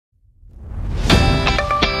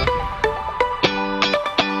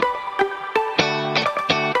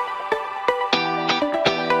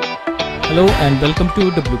Hello and welcome to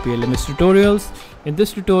WPLMS tutorials. In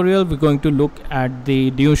this tutorial we're going to look at the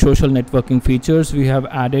new social networking features we have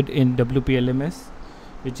added in WPLMS,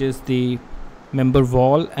 which is the member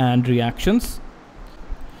wall and reactions.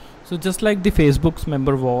 So just like the Facebook's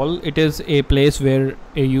member wall, it is a place where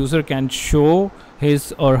a user can show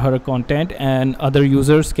his or her content and other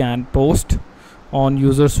users can post on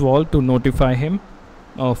user's wall to notify him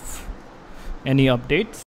of any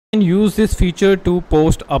updates. You can use this feature to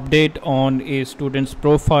post update on a student's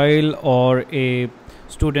profile or a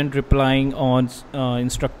student replying on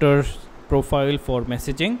instructor's profile for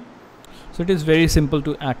messaging. So it is very simple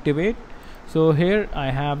to activate. So here I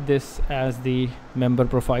have this as the member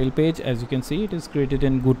profile page. As you can see, it is created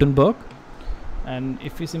in Gutenberg, and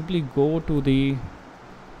if we simply go to the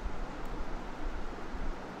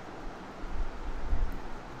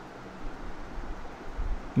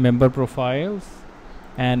member profiles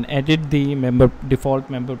and edit the default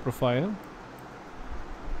member profile,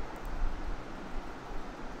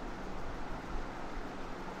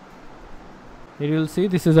 here you will see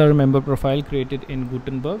this is our member profile created in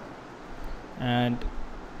Gutenberg, and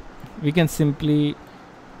we can simply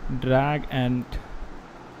drag and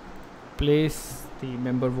place the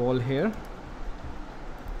member wall here.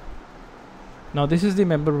 Now this is the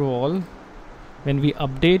member wall. When we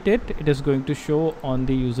update it, it is going to show on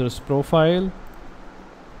the user's profile,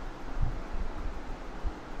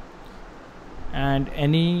 and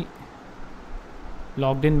any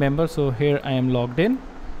logged in member. So here I am logged in,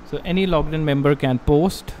 so any logged in member can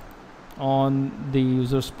post on the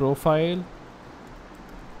user's profile,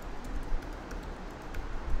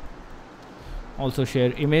 also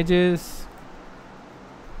share images,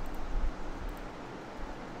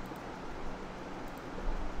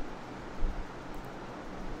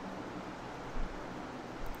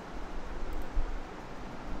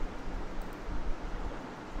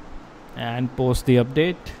 and post the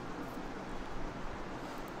update.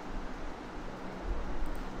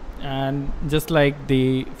 And just like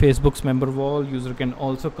the Facebook's member wall, user can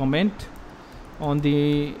also comment on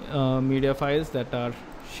the media files that are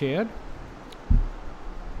shared.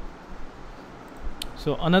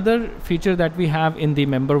 So another feature that we have in the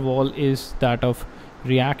member wall is that of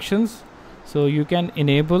reactions. So you can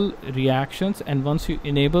enable reactions, and once you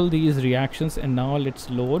enable these reactions, and now let's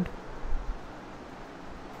load.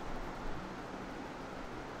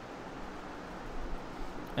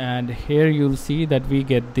 And here you'll see that we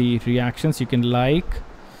get the reactions. You can like,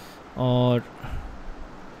 or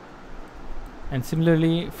and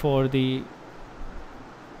similarly for the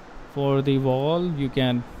wall you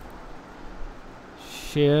can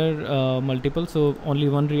share multiple, so only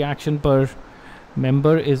one reaction per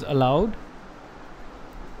member is allowed.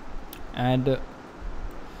 And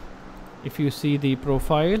if you see the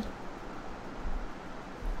profile,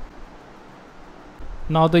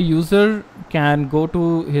 now the user can go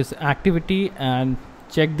to his activity and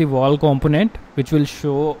check the wall component, which will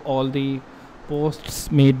show all the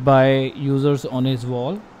posts made by users on his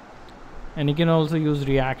wall. And he can also use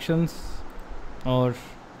reactions, and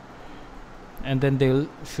then they'll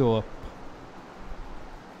show up.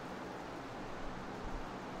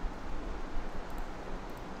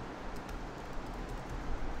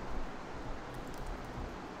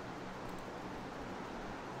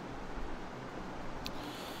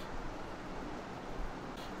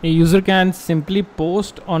 A user can simply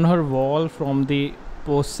post on her wall from the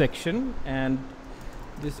post section, and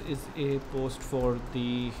this is a post for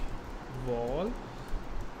the wall,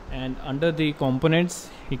 and under the components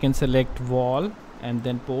he can select wall and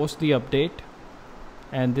then post the update,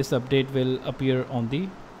 and this update will appear on the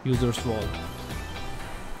user's wall.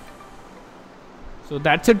 So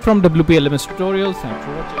that's it from WPLMS tutorials. Thanks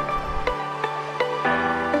for watching.